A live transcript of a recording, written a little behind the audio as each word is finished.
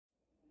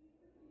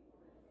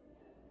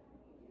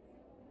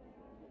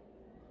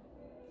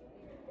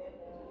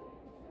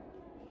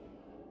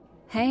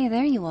Hey,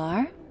 there you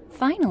are.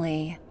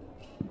 Finally.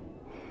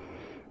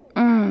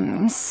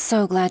 I'm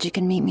so glad you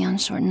can meet me on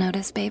short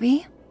notice,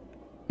 baby.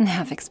 I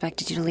half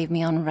expected you to leave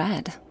me on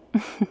red.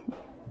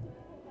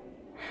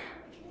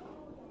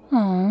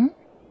 Oh,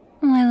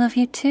 well, I love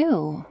you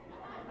too.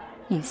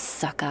 You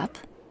suck up.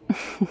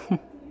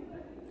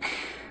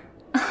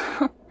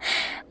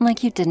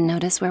 Like you didn't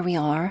notice where we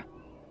are.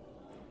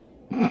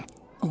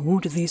 Oh,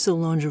 do they sell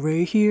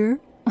lingerie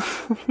here?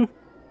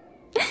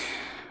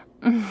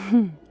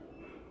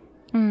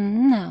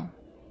 No,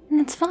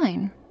 it's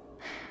fine.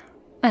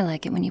 I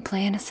like it when you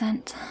play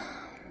innocent.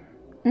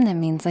 That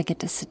means I get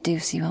to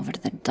seduce you over to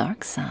the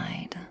dark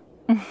side.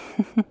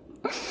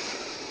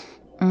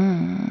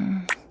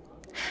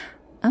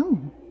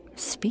 Oh,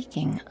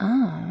 speaking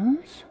of...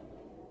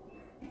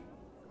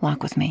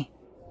 Walk with me.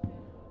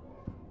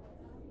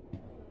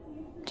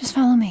 Just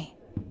follow me.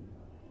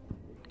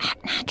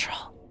 Act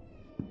natural.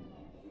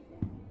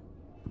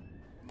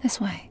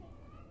 This way.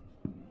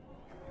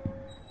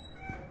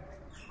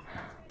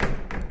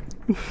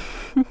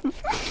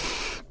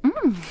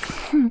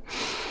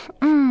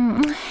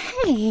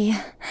 Hey,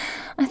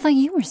 I thought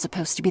you were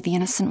supposed to be the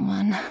innocent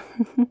one.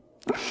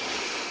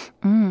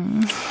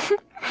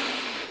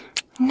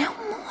 No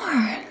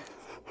more.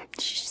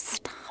 Shh,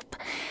 stop.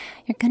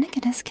 You're gonna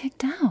get us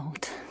kicked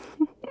out.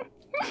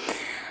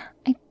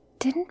 I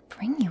didn't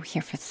bring you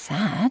here for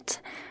that.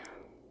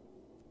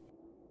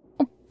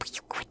 Oh,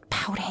 you quit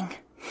pouting.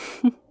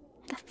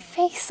 That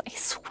face, I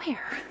swear.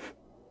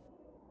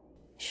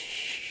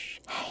 Shh.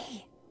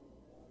 Hey.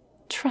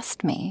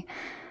 Trust me.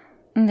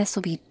 This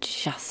will be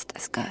just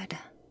as good.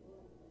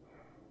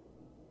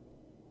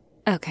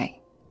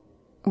 Okay.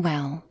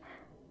 Well,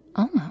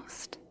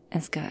 almost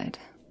as good.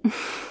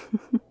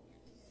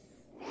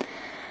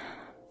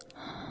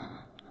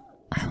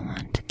 I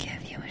want to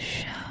give you a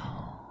show.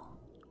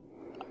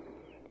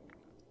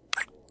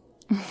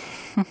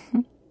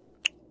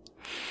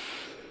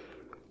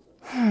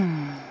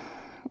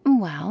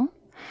 Well,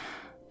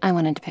 I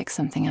wanted to pick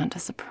something out to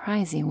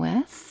surprise you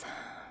with.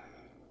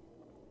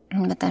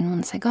 But then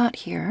once I got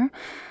here,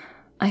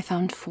 I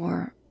found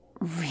 4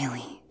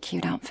 really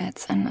cute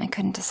outfits, and I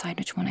couldn't decide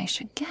which one I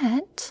should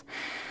get.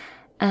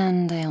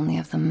 And I only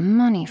have the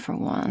money for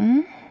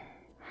one.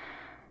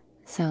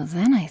 So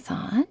then I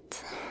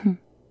thought,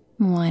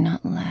 why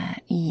not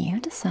let you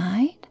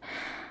decide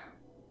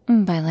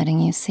by letting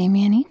you see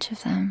me in each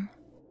of them?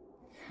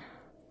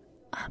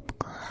 Up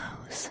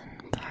close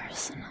and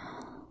personal.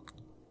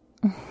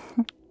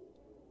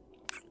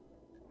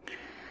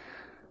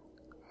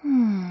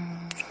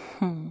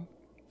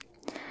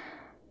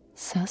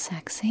 So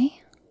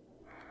sexy.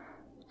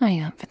 Are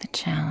you up for the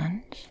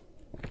challenge?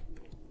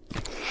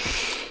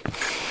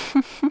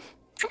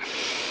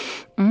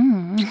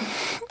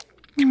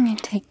 I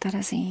take that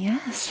as a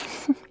yes.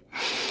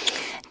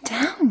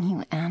 Down,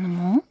 you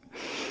animal.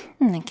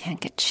 I can't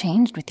get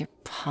changed with your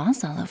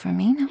paws all over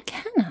me, now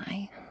can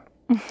I?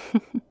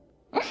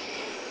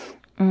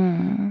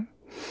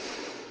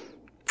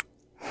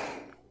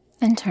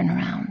 And turn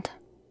around.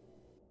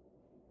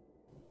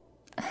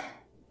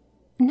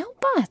 No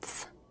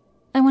buts.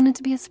 I want it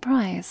to be a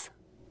surprise.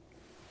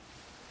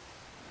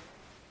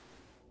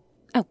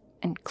 Oh,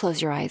 and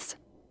close your eyes.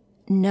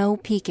 No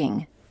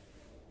peeking.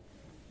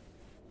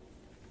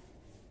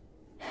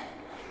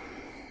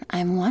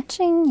 I'm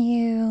watching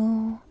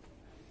you.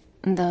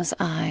 Those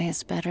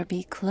eyes better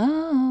be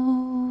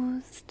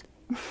closed.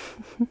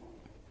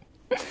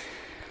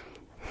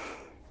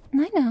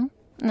 I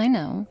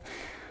know.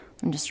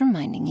 I'm just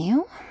reminding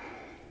you.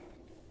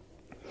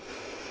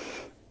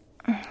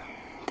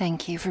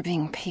 Thank you for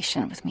being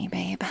patient with me,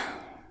 babe.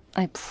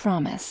 I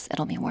promise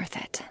it'll be worth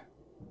it.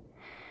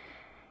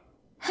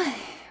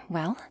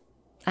 Well,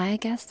 I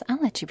guess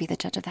I'll let you be the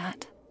judge of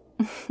that.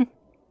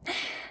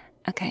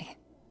 Okay,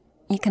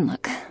 you can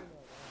look.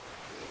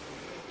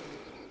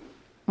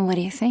 What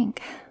do you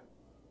think?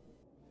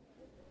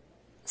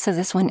 So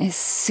this one is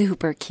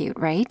super cute,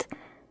 right?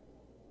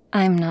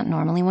 I'm not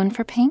normally one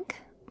for pink,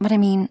 but I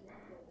mean,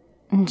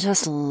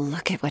 just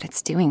look at what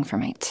it's doing for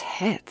my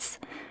tits.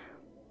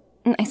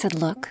 I said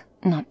look,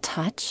 not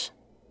touch.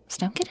 So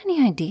don't get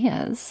any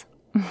ideas.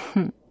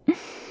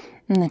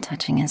 The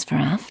touching is for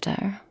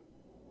after.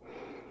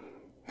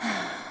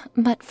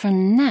 But for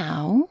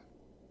now,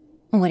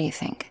 what do you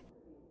think?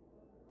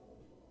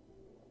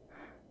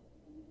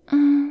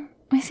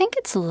 I think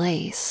it's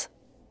lace,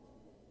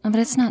 but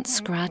it's not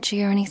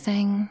scratchy or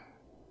anything.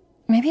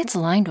 Maybe it's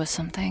lined with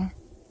something.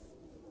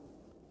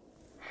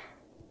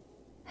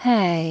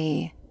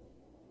 Hey,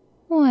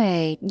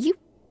 wait, you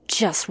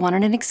just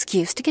wanted an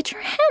excuse to get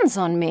your hands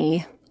on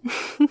me.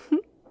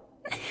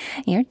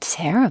 You're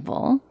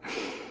terrible.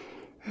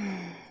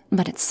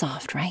 But it's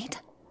soft, right?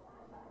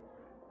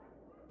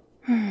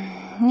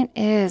 It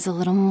is a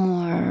little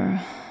more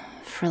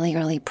frilly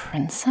girly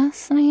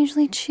princess than I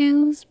usually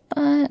choose,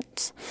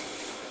 but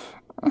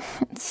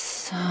it's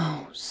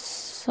so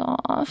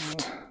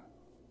soft.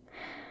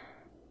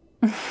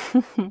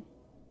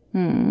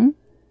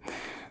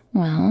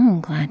 Well,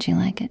 I'm glad you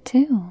like it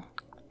too.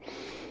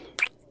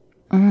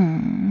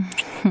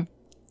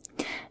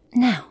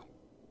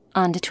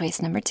 On to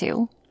choice number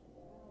 2.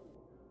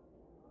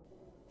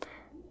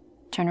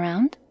 Turn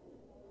around.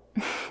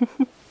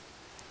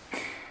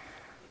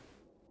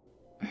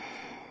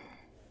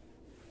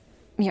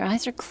 Your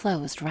eyes are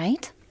closed,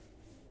 right?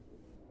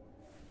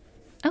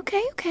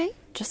 Okay.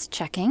 Just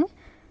checking.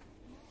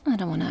 I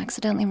don't want to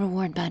accidentally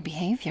reward bad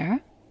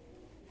behavior.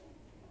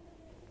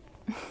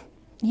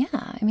 Yeah,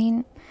 I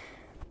mean,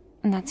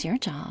 that's your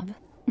job.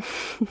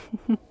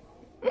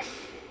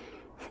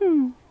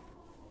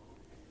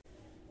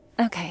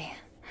 Okay.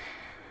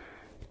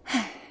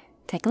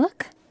 Take a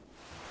look.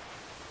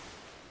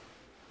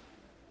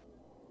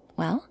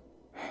 Well?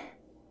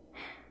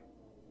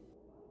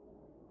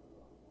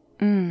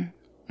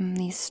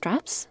 These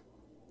straps?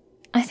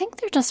 I think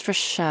they're just for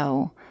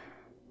show.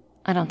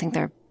 I don't think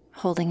they're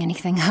holding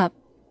anything up.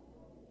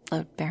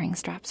 Load-bearing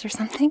straps or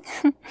something.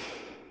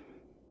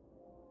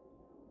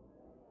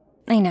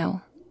 I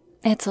know.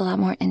 It's a lot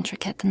more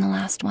intricate than the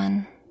last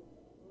one.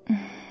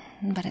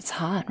 But it's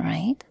hot,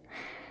 right?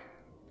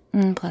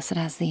 Plus it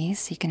has these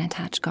so you can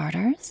attach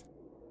garters.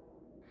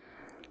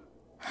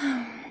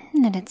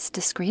 And it's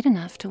discreet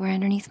enough to wear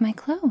underneath my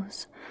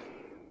clothes.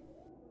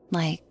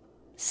 Like,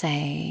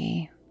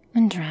 say,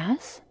 a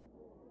dress.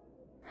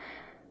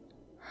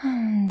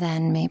 And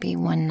then maybe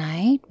one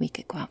night we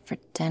could go out for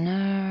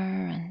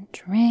dinner and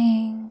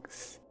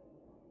drinks.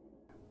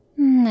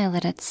 I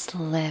let it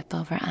slip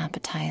over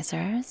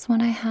appetizers,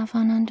 what I have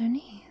on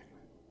underneath.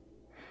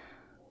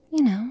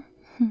 You know,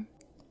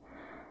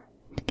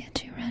 to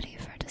get you ready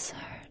for dessert.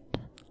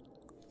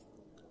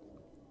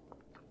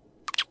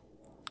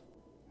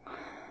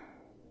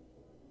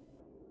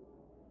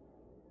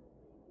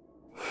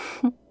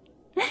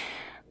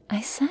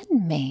 I said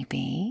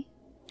maybe.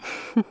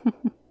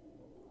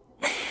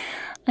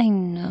 I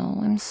know,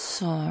 I'm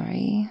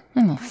sorry.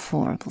 I'm a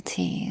horrible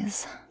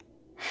tease.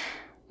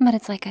 But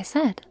it's like I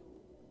said,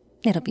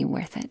 it'll be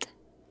worth it.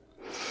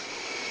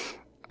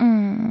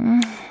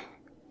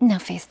 Now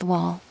face the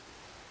wall.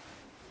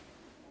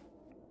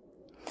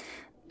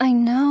 I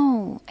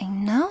know.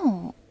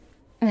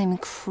 I'm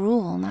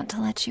cruel not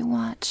to let you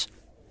watch.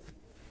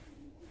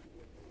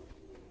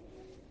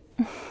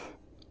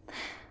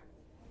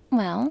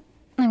 Well,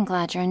 I'm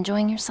glad you're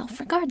enjoying yourself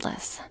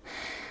regardless.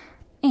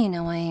 You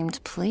know I aim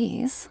to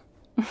please.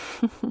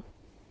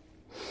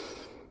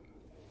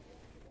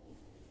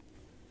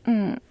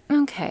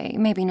 Okay,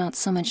 maybe not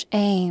so much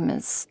aim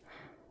as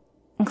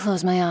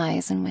close my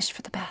eyes and wish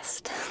for the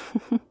best.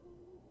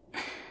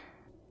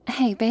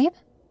 Hey, babe?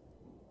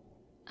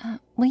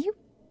 Will you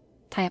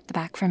tie up the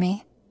back for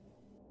me?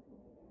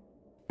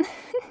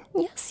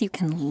 Yes, you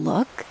can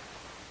look.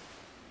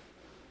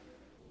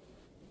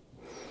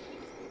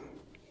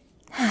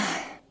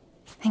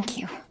 Thank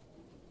you.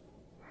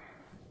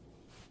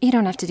 You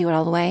don't have to do it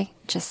all the way,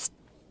 just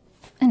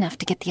enough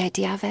to get the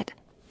idea of it.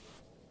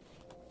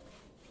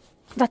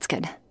 That's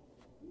good.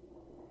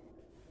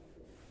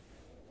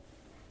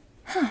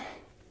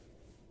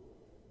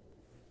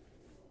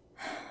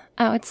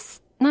 Oh,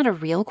 it's not a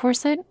real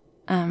corset.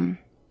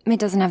 It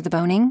doesn't have the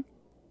boning.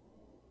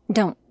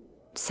 Don't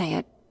say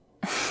it.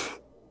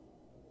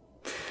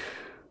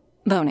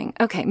 Boning.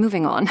 Okay,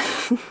 moving on.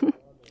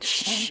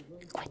 Shh,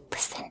 quiet,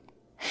 listen.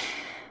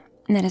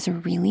 And that is a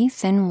really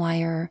thin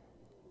wire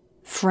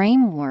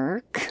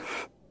framework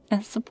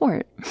as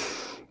support.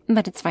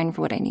 But it's fine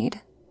for what I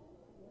need.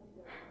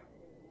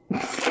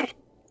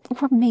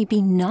 Or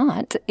maybe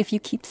not, if you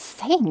keep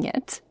saying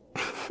it.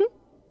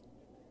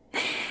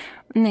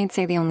 And they'd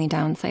say the only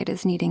downside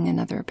is needing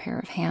another pair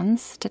of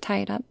hands to tie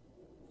it up.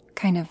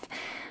 Kind of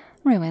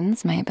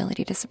ruins my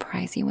ability to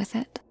surprise you with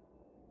it.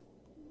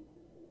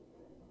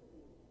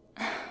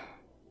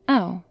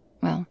 Oh,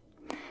 well,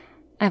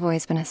 I've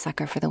always been a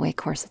sucker for the way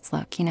corsets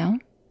look, you know?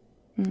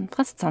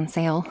 Plus it's on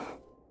sale.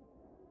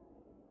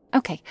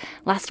 Okay,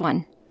 last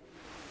one.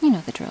 You know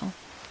the drill.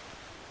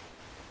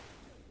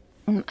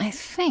 I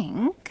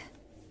think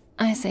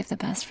I saved the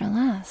best for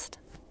last.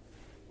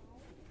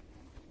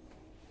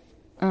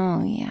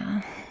 Oh,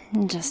 yeah.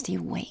 Just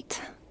you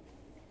wait.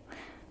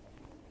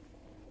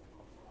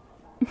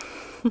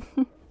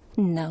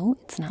 No,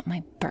 it's not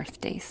my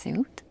birthday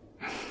suit.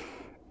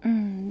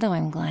 Though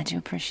I'm glad you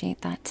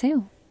appreciate that,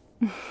 too.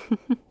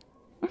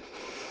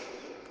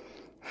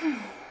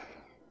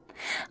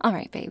 All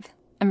right, babe.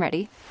 I'm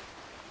ready.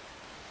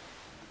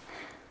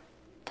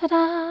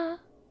 Ta-da!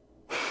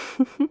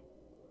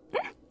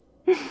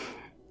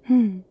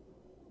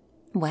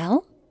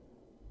 Well?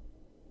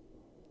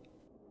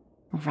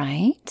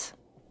 Right?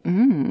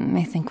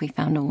 I think we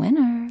found a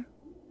winner.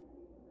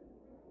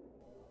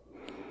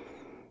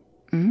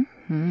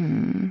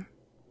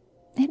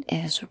 It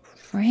is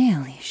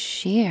really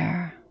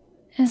sheer,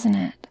 isn't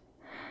it?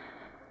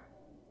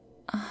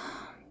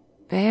 Oh,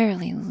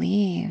 barely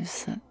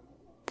leaves a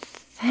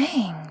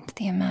thing to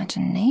the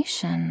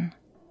imagination.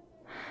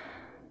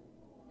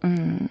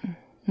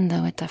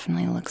 Though it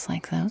definitely looks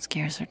like those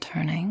gears are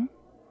turning.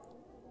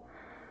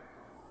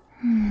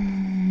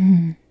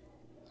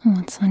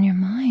 What's on your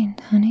mind,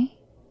 honey?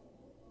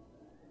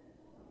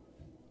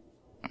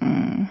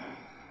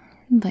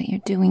 but you're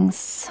doing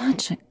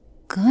such a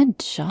good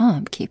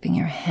job keeping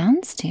your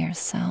hands to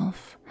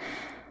yourself.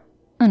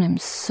 And I'm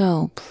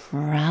so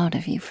proud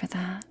of you for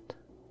that.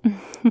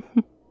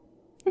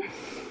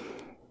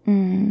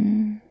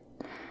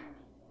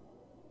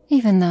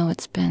 Even though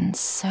it's been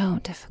so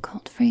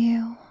difficult for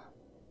you.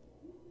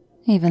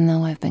 Even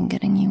though I've been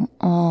getting you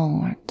all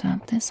worked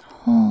up this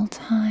whole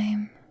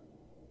time.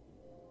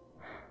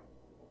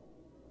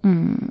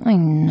 I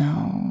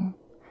know.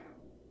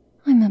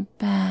 I'm a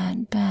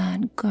bad,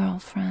 bad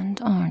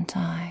girlfriend, aren't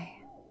I?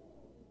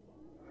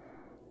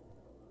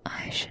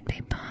 I should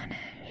be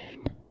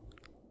punished.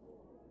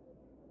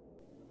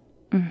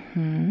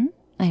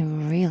 I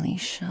really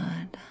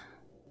should.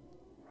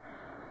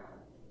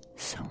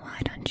 So why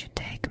don't you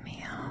take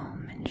me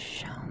home and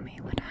show me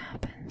what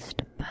happens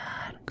to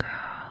bad girls?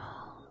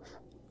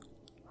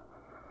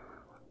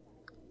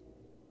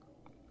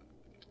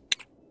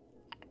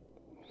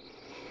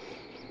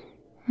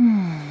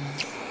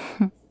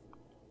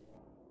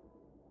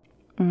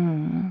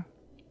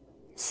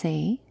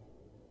 See?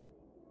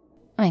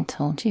 I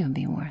told you it'd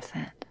be worth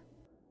it.